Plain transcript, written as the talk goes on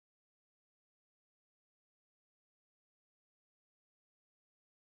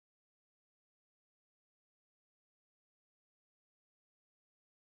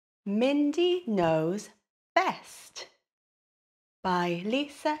Mindy Knows Best by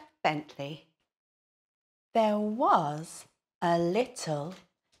Lisa Bentley. There was a little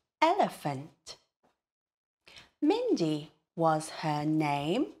elephant. Mindy was her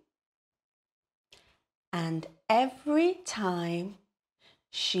name, and every time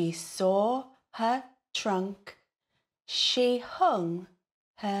she saw her trunk, she hung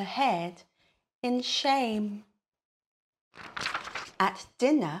her head in shame. At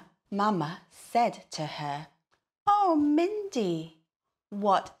dinner, Mama said to her, "Oh, Mindy,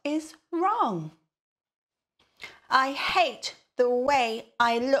 what is wrong?" "I hate the way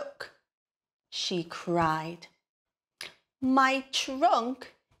I look," she cried. "My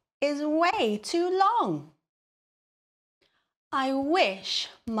trunk is way too long. I wish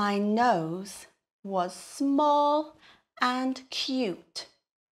my nose was small and cute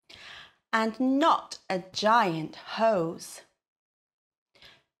and not a giant hose."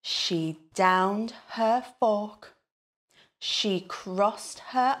 She downed her fork, she crossed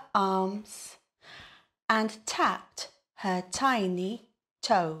her arms and tapped her tiny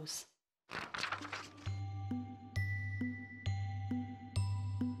toes.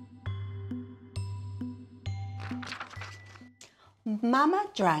 Mama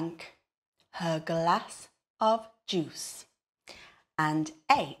drank her glass of juice and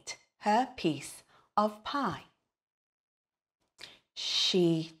ate her piece of pie.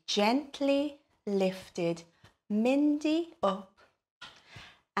 She gently lifted Mindy up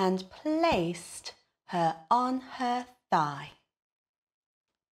and placed her on her thigh.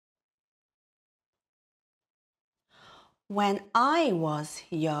 "When I was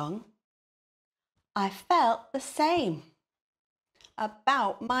young, I felt the same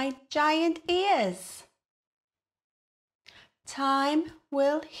about my giant ears." "Time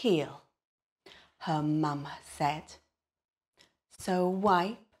will heal," her mama said. "So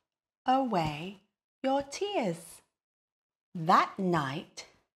wipe away your tears." That night,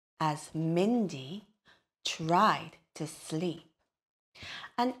 as Mindy tried to sleep,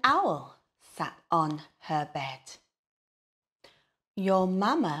 an owl sat on her bed. "Your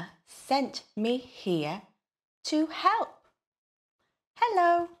mama sent me here to help."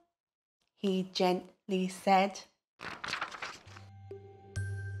 "Hello," he gently said.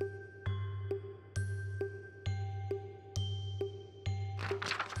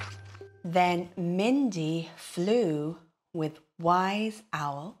 Then Mindy flew with Wise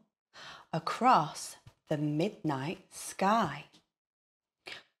Owl across the midnight sky.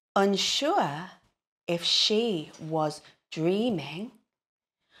 Unsure if she was dreaming,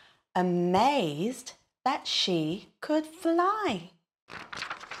 amazed that she could fly.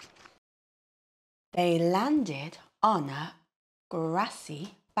 They landed on a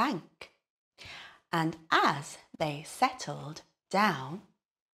grassy bank, and as they settled down,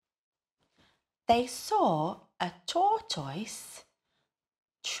 they saw a tortoise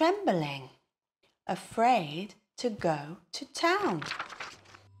trembling, afraid to go to town.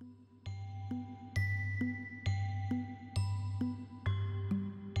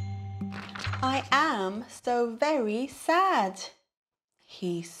 "I am so very sad,"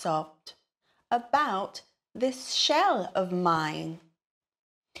 he sobbed, "about this shell of mine.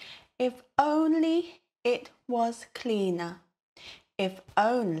 If only it was cleaner, if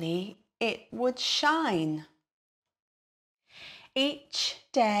only it would shine. Each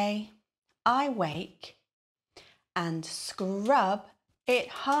day I wake and scrub it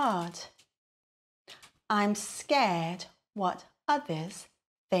hard. I'm scared what others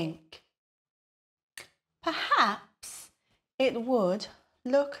think. Perhaps it would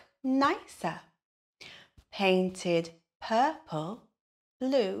look nicer, painted purple,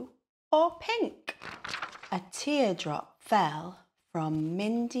 blue, or pink." A teardrop fell from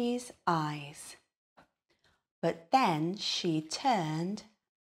Mindy's eyes, but then she turned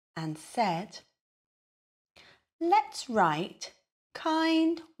and said, "Let's write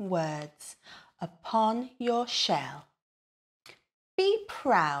kind words upon your shell. Be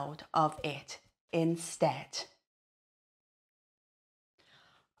proud of it instead."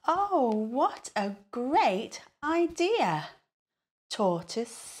 "Oh, what a great idea,"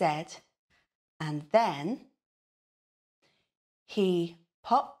 Tortoise said, and then he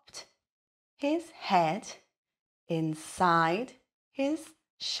popped his head inside his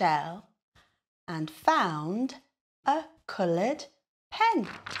shell and found a coloured pen.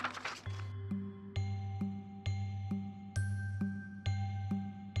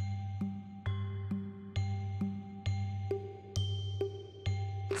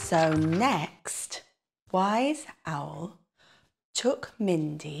 So next, Wise Owl took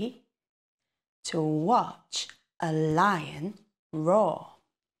Mindy to watch a lion roar.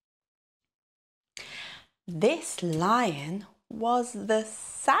 This lion was the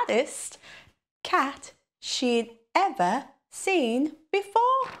saddest cat she'd ever seen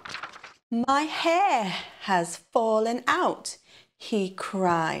before. "My hair has fallen out," he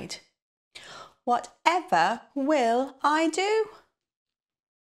cried. "Whatever will I do?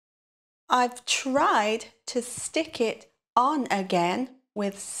 I've tried to stick it on again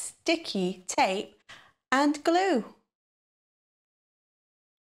with sticky tape and glue.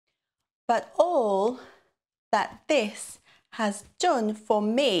 But all that this has done for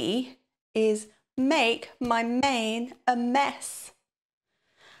me is make my mane a mess.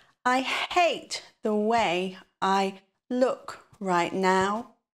 I hate the way I look right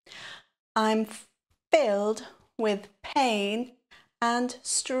now. I'm filled with pain and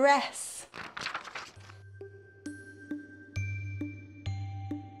stress."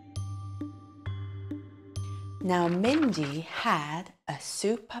 Now Mindy had a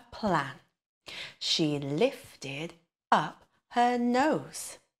super plan. She lifted up her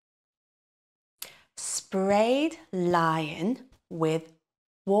nose, sprayed Lion with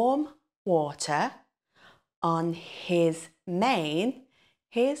warm water on his mane,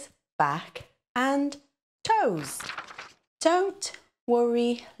 his back and toes. "Don't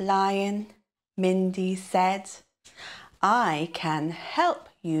worry, Lion," Mindy said. "I can help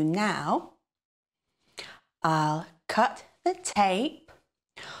you now. I'll cut the tape,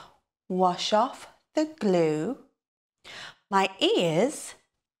 wash off the glue. My ears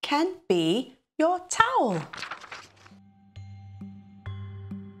can be your towel."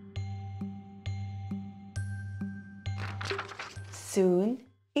 Soon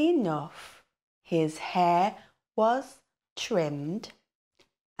enough, his hair was trimmed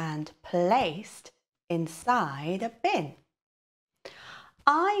and placed inside a bin.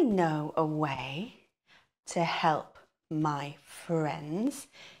 "I know a way to help my friends,"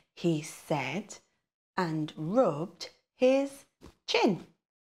 he said, and rubbed his chin.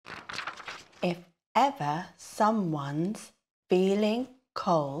 "If ever someone's feeling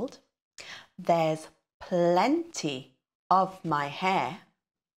cold, there's plenty of my hair."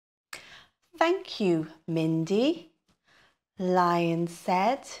 "Thank you, Mindy," Lion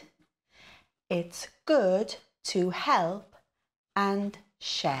said. "It's good to help and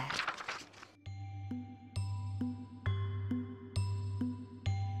share."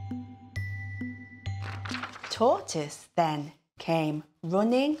 Tortoise then came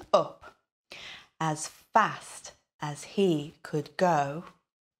running up as fast as he could go.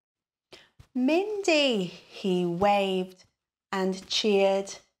 "Mindy," he waved and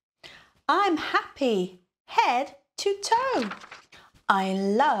cheered. "I'm happy head to toe. I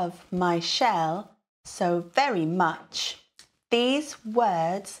love my shell so very much. These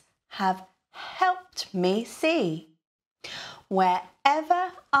words have helped me see.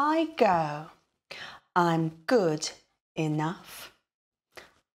 Wherever I go, I'm good enough.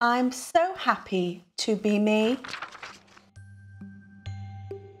 I'm so happy to be me."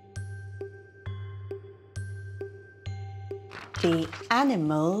 The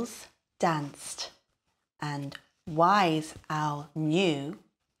animals danced, and Wise Owl knew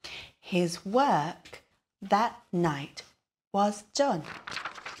his work that night was done.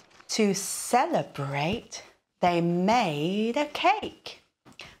 To celebrate, they made a cake,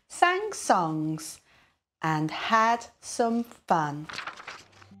 sang songs, and had some fun.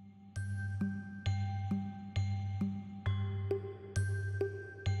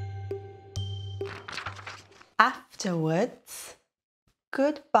 Afterwards,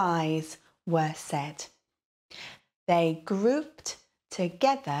 goodbyes were said. They grouped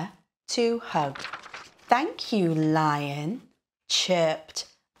together to hug. "Thank you, Lion," chirped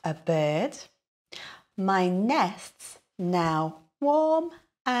a bird. "My nest's now warm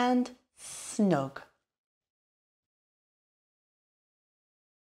and snug."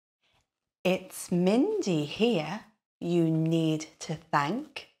 "It's Mindy here you need to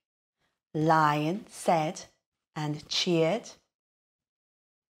thank," Lion said and cheered.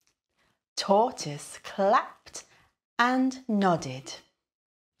 Tortoise clapped and nodded.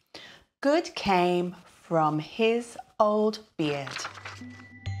 Good came from his old beard.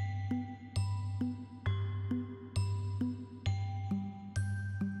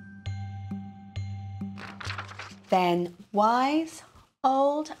 Then Wise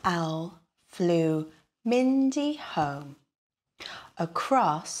Old Owl flew Mindy home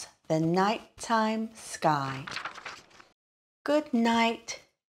across the nighttime sky. "Good night,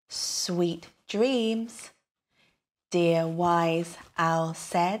 sweet dreams," dear Wise Owl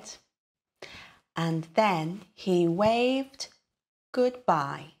said, and then he waved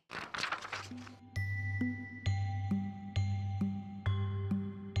goodbye.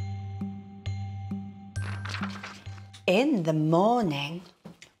 In the morning,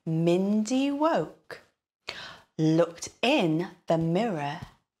 Mindy woke, looked in the mirror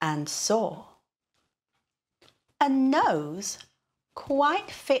and saw a nose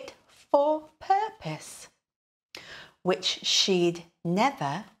quite fit for purpose, which she'd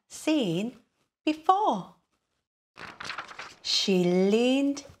never seen before. She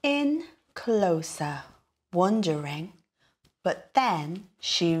leaned in closer, wondering, but then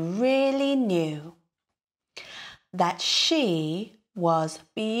she really knew that she was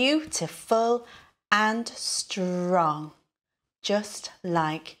beautiful and strong, just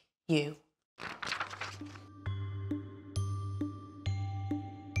like you.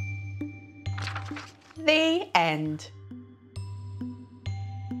 The end.